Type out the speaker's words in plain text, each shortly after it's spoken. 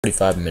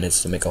45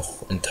 minutes to make a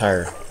whole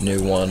entire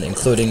new one,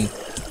 including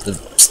the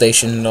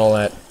station and all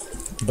that.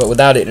 But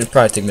without it, it'd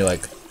probably take me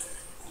like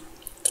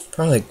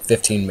probably like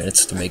 15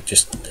 minutes to make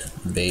just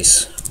the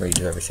base,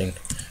 redo everything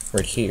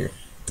right here.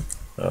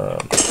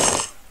 But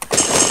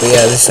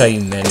yeah, this is how you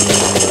manually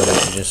reload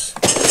it. You just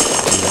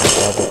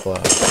blah blah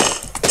blah,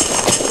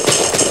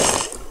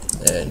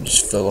 and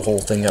just fill the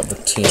whole thing up with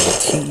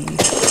TNT.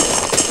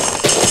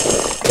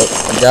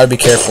 But you gotta be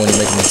careful when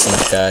you're making these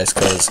things, guys,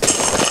 because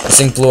this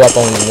thing blew up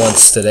only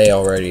once today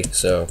already.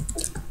 So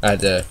I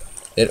had to.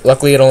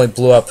 Luckily, it only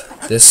blew up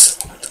this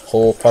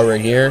whole part right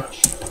here,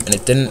 and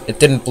it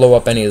didn't blow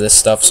up any of this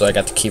stuff. So I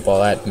got to keep all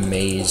that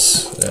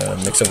maze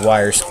mix of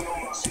wires.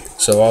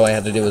 So all I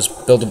had to do was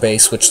build a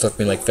base, which took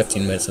me like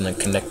 15 minutes, and then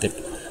connect it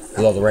with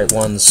all the right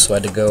ones. So I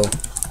had to go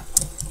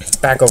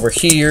back over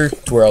here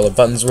to where all the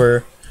buttons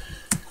were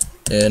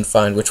and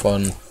find which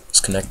one was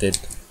connected.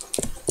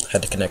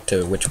 Had to connect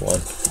to which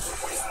one.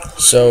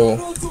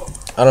 So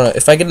I don't know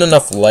if I get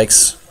enough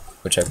likes,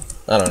 which I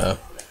don't know,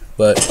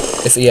 but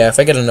if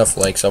I get enough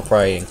likes, I'll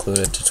probably include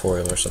a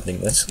tutorial or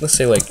something. Let's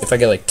say like if I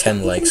get like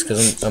 10 likes,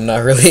 because I'm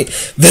not really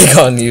big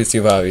on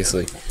YouTube,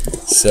 obviously.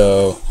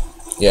 So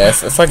yeah,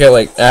 if I get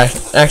like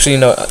actually, you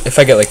know, if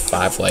I get like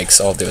 5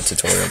 likes, I'll do a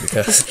tutorial,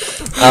 because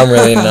I'm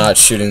really not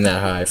shooting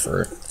that high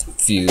for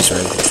views or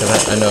anything,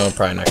 because I know I'm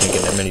probably not gonna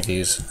get that many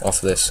views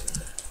off of this.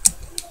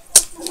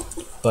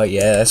 But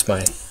yeah, that's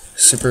my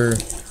Super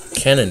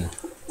Cannon.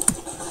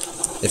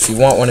 If you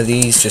want one of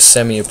these, just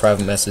send me a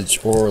private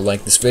message or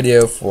like this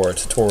video for a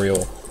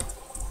tutorial,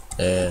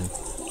 and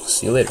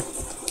see you later.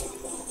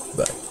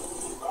 Bye.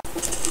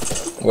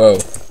 Whoa.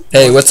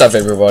 Hey, what's up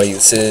everybody?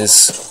 This is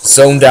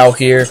Zoned Out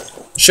here,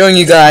 showing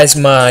you guys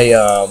my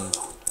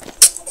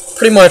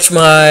pretty much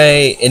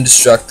my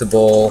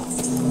indestructible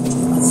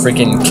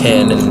freaking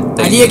cannon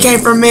thing. Idea came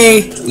from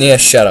me. Yeah,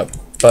 shut up.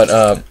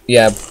 But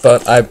yeah,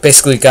 but I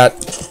basically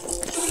got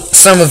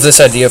some of this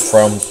idea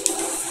from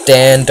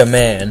Dan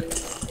DeMan.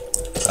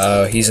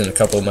 He's in a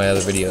couple of my other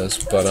videos,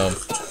 but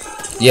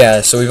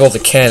yeah, so we built a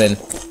cannon,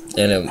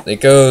 and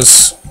it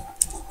goes,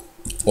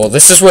 well,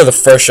 this is where the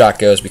first shot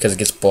goes, because it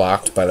gets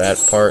blocked by that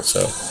part,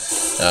 so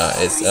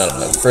I don't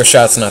know, the first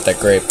shot's not that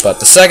great, but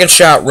the second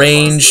shot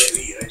range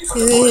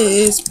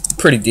is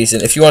pretty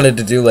decent. If you wanted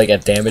to do like a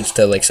damage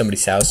to like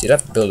somebody's house, you'd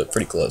have to build it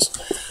pretty close.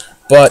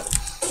 But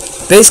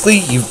basically,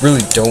 you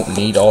really don't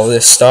need all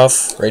this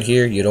stuff right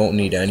here. You don't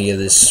need any of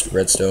this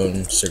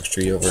redstone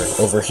circuitry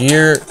over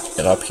here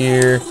and up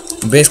here.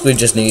 You basically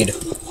just need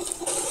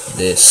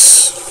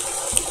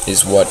this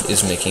is what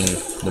is making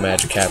the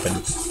magic happen.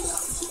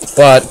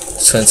 But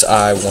since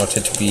I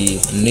wanted to be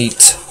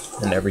neat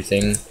and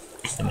everything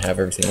and have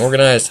everything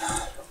organized,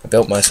 I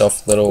built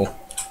myself a little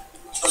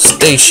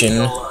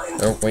station.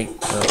 Oh wait,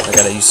 I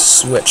gotta use the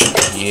switch.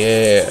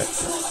 Yeah,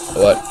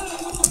 but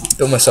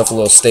built myself a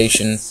little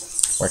station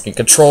where I can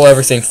control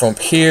everything from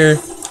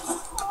here,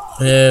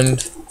 and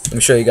let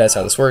me show you guys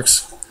how this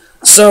works.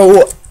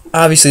 So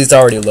obviously it's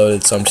already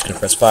loaded, so I'm just gonna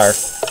press fire,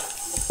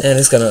 and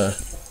it's gonna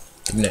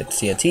ignite the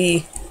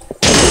TNT,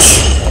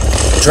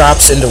 which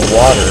drops into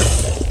water.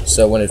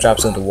 So when it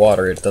drops into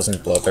water, it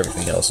doesn't blow up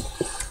everything else.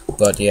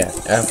 But yeah,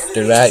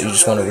 after that you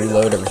just want to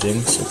reload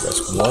everything. So press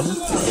 1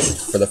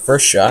 for the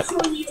first shot,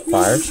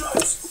 fire.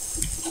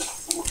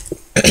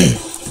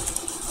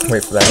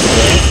 Wait for that to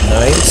go.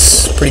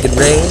 Nice. Pretty good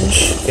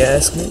range, if you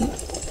ask me.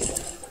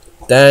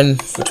 Then,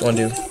 what you want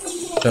to do?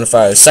 You're going to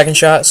fire the second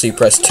shot, so you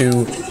press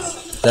 2,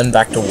 then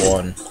back to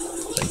 1,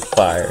 then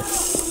fire.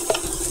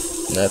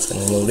 And that's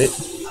going to load it.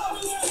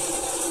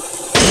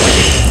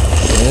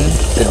 Boom.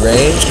 Good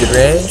range, good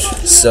range.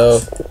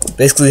 So,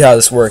 basically how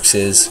this works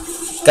is,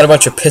 got a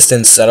bunch of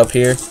pistons set up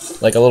here,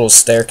 like a little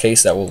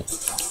staircase that will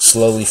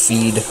slowly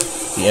feed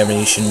the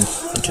ammunition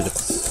into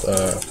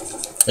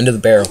the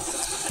barrel.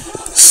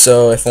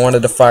 So if I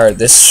wanted to fire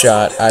this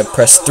shot, I'd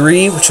press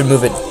 3, which would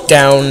move it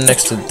down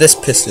next to this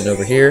piston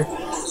over here.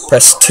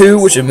 Press 2,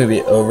 which would move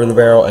it over the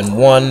barrel, and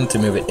 1 to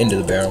move it into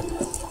the barrel.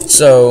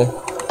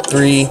 So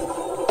 3,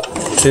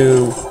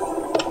 2,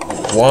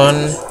 1,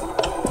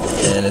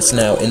 and it's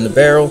now in the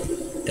barrel.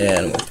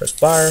 And I'm gonna press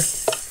fire,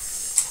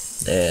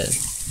 and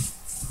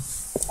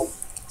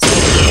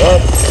go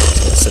up.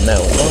 So now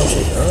we're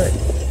launching. All right.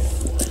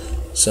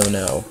 So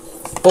now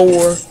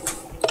 4,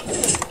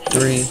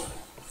 3,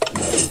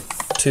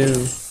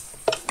 2,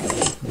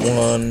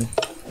 1,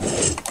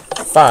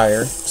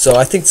 fire. So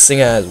I think this thing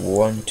has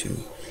 1,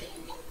 2,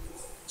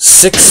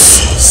 6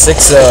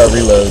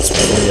 reloads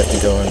before we have to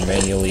go and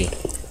manually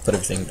put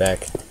everything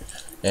back.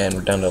 And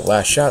we're down to the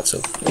last shot, so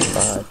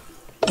 5,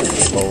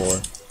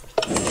 4,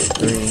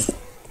 3,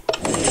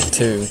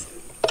 2,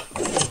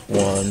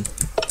 1,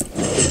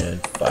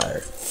 and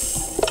fire.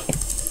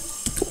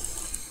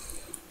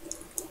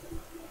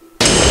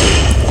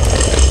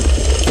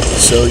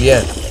 So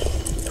yeah,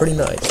 pretty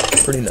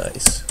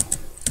nice,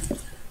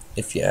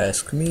 if you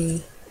ask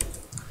me.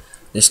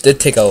 This did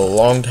take a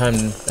long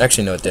time.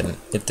 Actually, no, it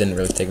didn't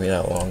really take me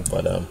that long,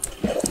 but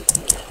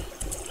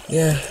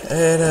yeah,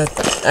 and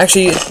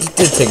actually it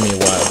did take me a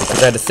while,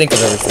 because I had to think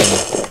of everything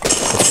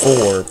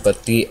 4,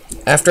 but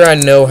after I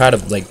know how to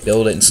like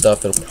build it and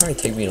stuff, it'll probably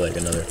take me like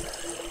another.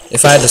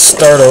 If I had to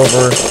start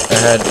over,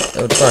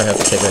 I would probably have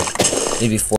to take like maybe 4.